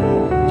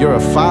brother. You're a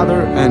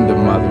father and a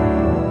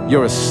mother.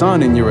 You're a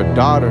son and you're a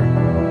daughter.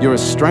 You're a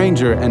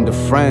stranger and a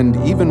friend.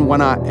 Even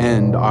when I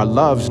end, our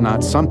love's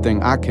not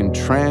something I can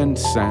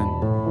transcend.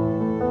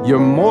 You're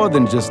more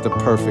than just a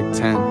perfect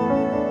 10.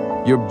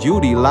 Your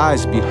beauty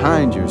lies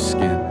behind your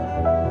skin.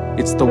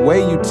 It's the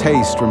way you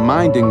taste,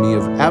 reminding me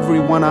of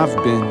everyone I've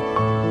been.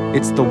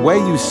 It's the way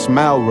you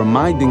smell,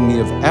 reminding me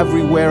of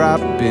everywhere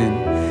I've been.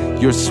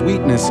 Your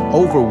sweetness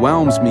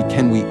overwhelms me.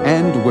 Can we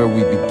end where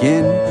we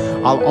begin?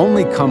 I'll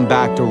only come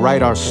back to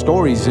write our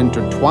stories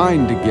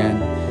intertwined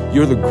again.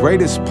 You're the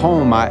greatest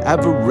poem I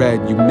ever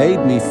read. You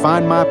made me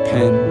find my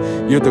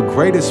pen. You're the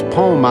greatest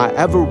poem I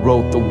ever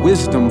wrote. The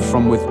wisdom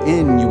from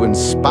within, you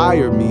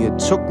inspire me. It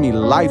took me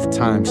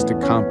lifetimes to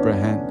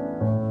comprehend.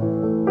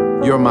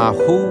 You're my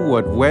who,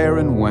 what, where,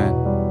 and when.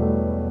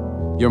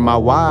 You're my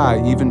why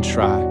I even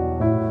try.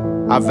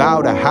 I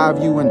vow to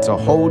have you and to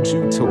hold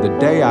you till the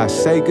day I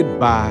say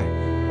goodbye.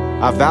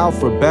 I vow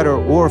for better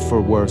or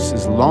for worse,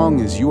 as long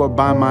as you are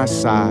by my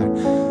side.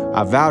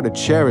 I vow to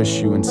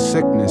cherish you in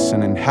sickness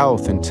and in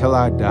health until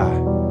I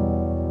die.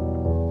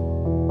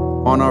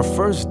 On our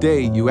first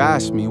date, you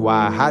asked me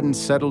why I hadn't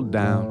settled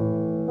down.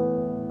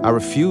 I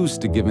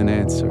refused to give an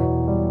answer,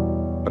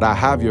 but I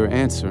have your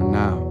answer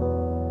now.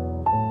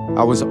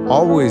 I was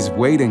always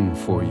waiting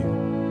for you.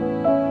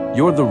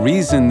 You're the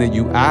reason that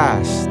you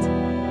asked.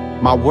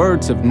 My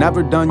words have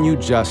never done you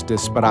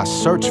justice, but I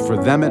search for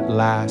them at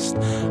last.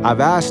 I've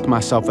asked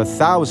myself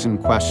 1,000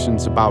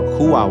 questions about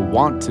who I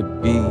want to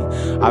be.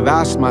 I've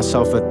asked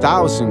myself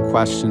 1,000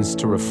 questions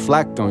to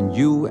reflect on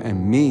you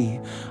and me.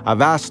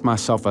 I've asked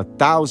myself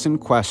 1,000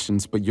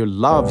 questions, but your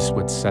love's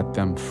what set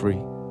them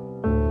free.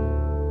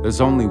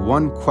 There's only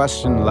one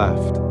question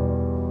left,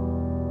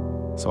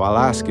 so I'll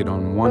ask it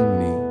on one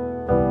knee.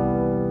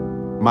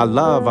 My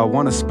love, I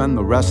want to spend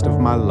the rest of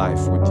my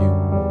life with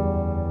you.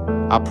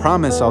 I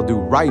promise I'll do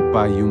right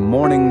by you,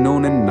 morning,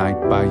 noon, and night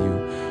by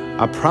you.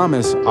 I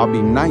promise I'll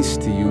be nice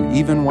to you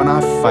even when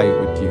I fight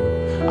with you.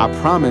 I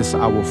promise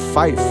I will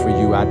fight for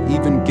you. I'd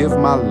even give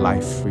my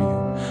life for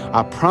you.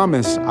 I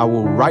promise I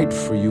will write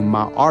for you.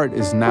 My art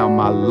is now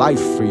my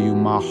life for you.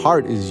 My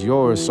heart is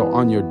yours, so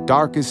on your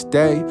darkest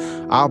day,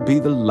 I'll be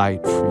the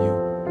light for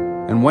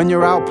you. And when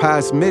you're out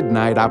past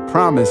midnight, I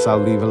promise I'll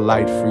leave a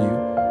light for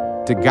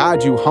you, to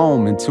guide you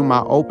home into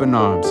my open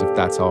arms, if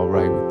that's all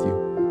right with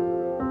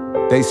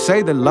you. They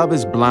say that love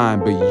is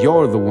blind, but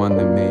you're the one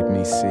that made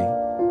me see.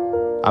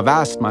 I've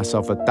asked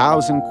myself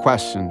 1,000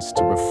 questions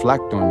to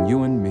reflect on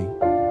you and me.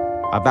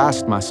 I've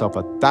asked myself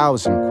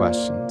 1,000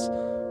 questions,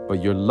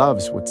 but your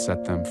loves would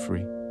set them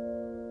free.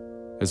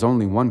 There's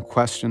only one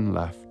question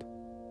left.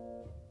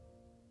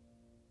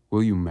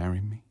 Will you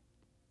marry me?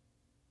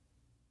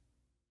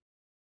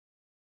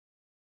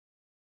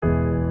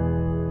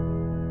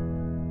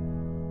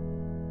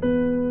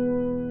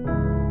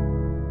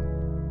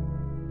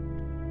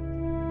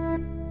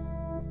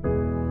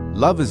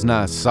 Love is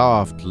not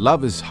soft,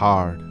 love is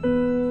hard.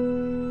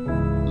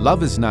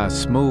 Love is not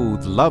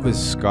smooth, love is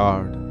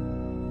scarred.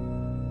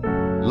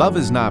 Love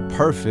is not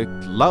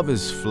perfect, love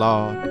is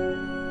flawed.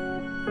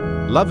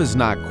 Love is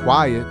not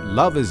quiet,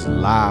 love is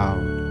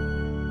loud.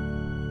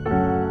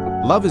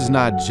 Love is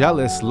not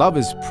jealous, love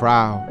is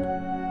proud.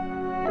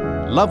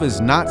 Love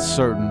is not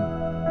certain,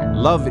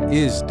 love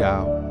is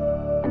doubt.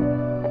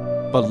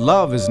 But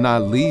love is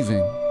not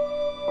leaving,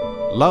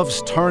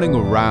 love's turning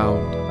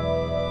around.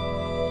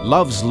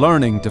 Love's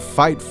learning to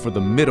fight for the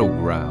middle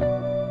ground.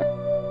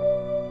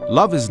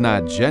 Love is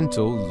not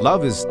gentle,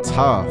 love is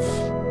tough.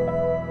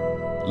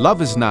 Love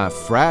is not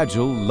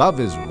fragile, love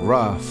is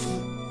rough.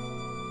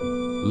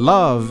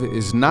 Love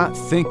is not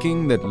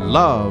thinking that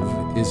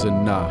love is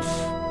enough.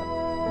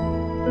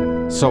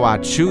 So I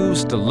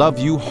choose to love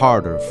you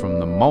harder from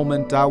the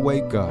moment I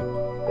wake up.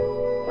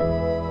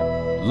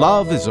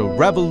 Love is a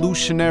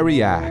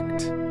revolutionary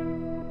act.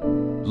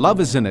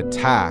 Love is an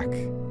attack.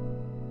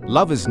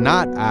 Love is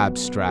not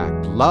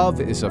abstract, love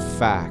is a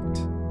fact.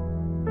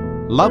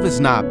 Love is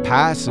not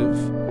passive,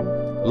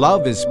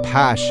 love is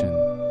passion.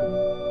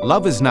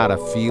 Love is not a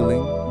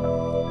feeling,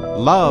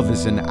 love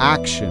is an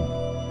action.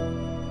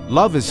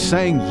 Love is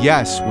saying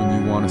yes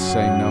when you want to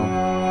say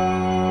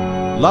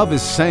no. Love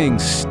is saying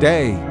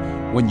stay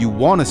when you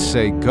want to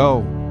say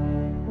go.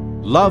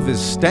 Love is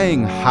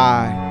staying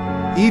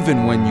high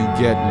even when you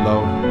get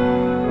low.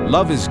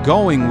 Love is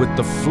going with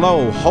the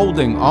flow,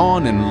 holding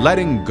on and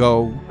letting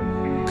go.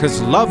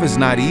 'Cause love is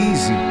not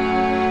easy,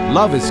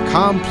 love is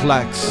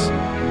complex.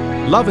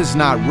 Love is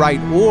not right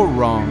or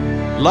wrong,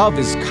 love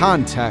is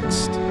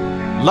context.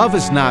 Love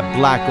is not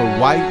black or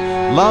white,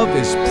 love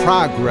is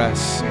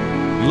progress.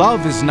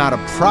 Love is not a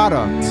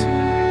product,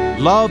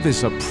 love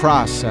is a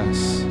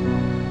process.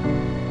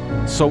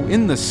 So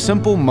in the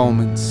simple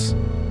moments,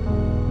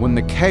 when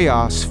the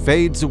chaos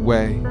fades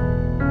away,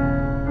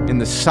 in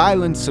the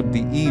silence of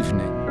the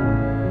evening,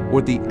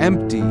 or the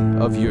empty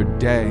of your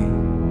day,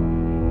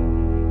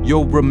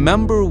 you'll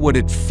remember what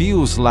it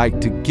feels like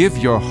to give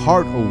your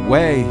heart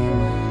away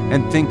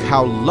and think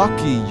how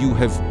lucky you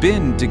have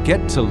been to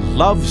get to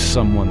love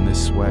someone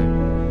this way,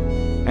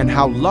 and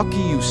how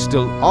lucky you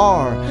still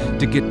are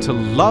to get to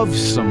love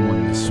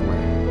someone this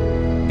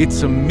way.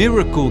 It's a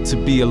miracle to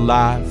be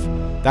alive.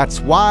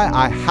 That's why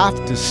I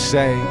have to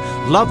say,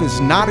 love is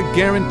not a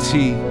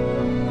guarantee.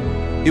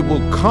 It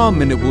will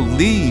come and it will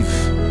leave.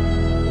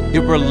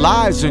 It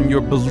relies on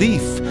your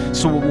belief,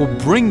 so it will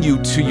bring you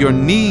to your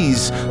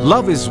knees.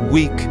 Love is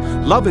weak,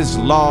 love is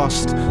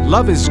lost,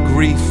 love is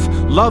grief,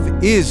 love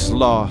is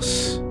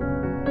loss.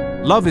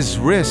 Love is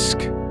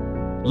risk,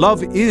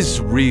 love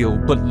is real,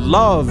 but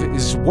love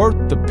is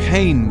worth the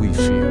pain we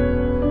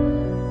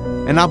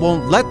feel. And I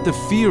won't let the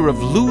fear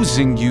of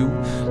losing you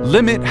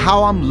limit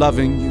how I'm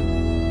loving you.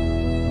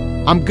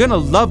 I'm gonna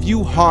love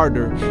you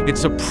harder.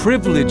 It's a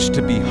privilege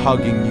to be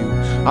hugging you.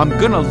 I'm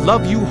gonna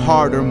love you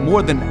harder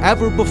more than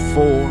ever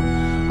before.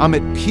 I'm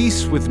at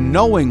peace with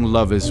knowing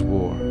love is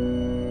war.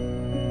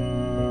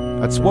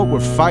 That's what we're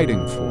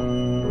fighting for.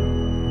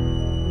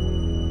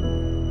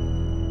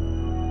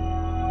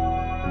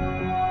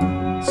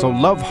 So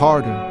love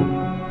harder.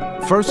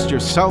 First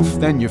yourself,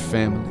 then your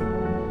family.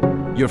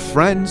 Your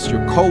friends,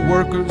 your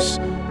co-workers,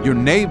 your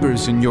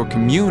neighbors, and your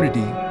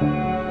community.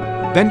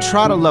 Then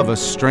try to love a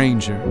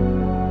stranger.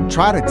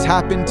 Try to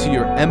tap into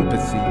your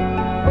empathy.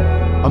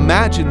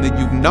 Imagine that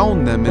you've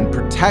known them and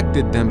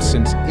protected them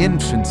since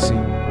infancy.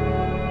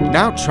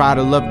 Now try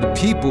to love the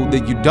people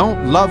that you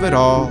don't love at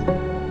all.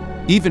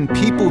 Even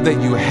people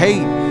that you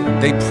hate,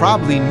 they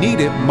probably need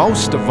it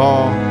most of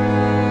all.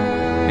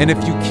 And if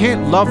you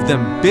can't love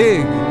them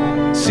big,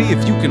 see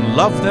if you can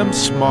love them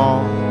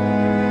small.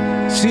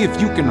 See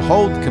if you can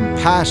hold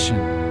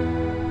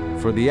compassion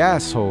for the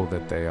asshole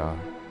that they are.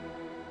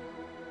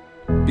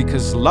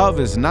 Because love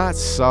is not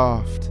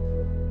soft,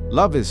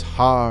 love is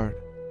hard,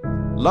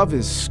 love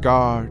is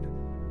scarred,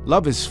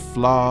 love is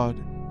flawed,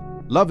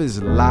 love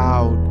is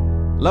loud,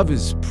 love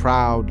is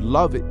proud,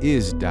 love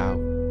is doubt.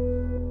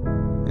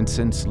 And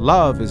since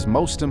love is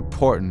most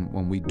important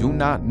when we do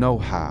not know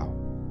how,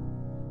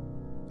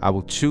 I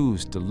will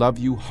choose to love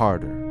you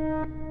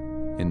harder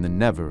in the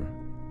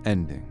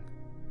never-ending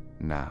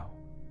now.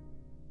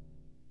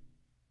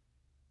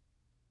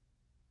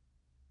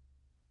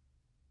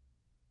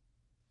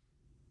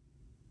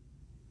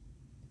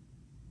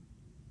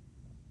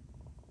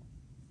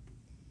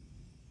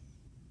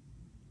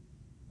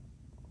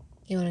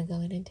 You want to go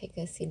in and take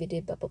a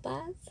CBD bubble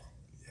bath?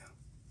 Yeah.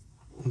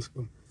 Let's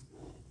go.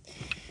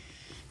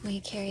 Will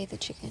you carry the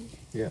chicken?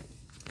 Yeah.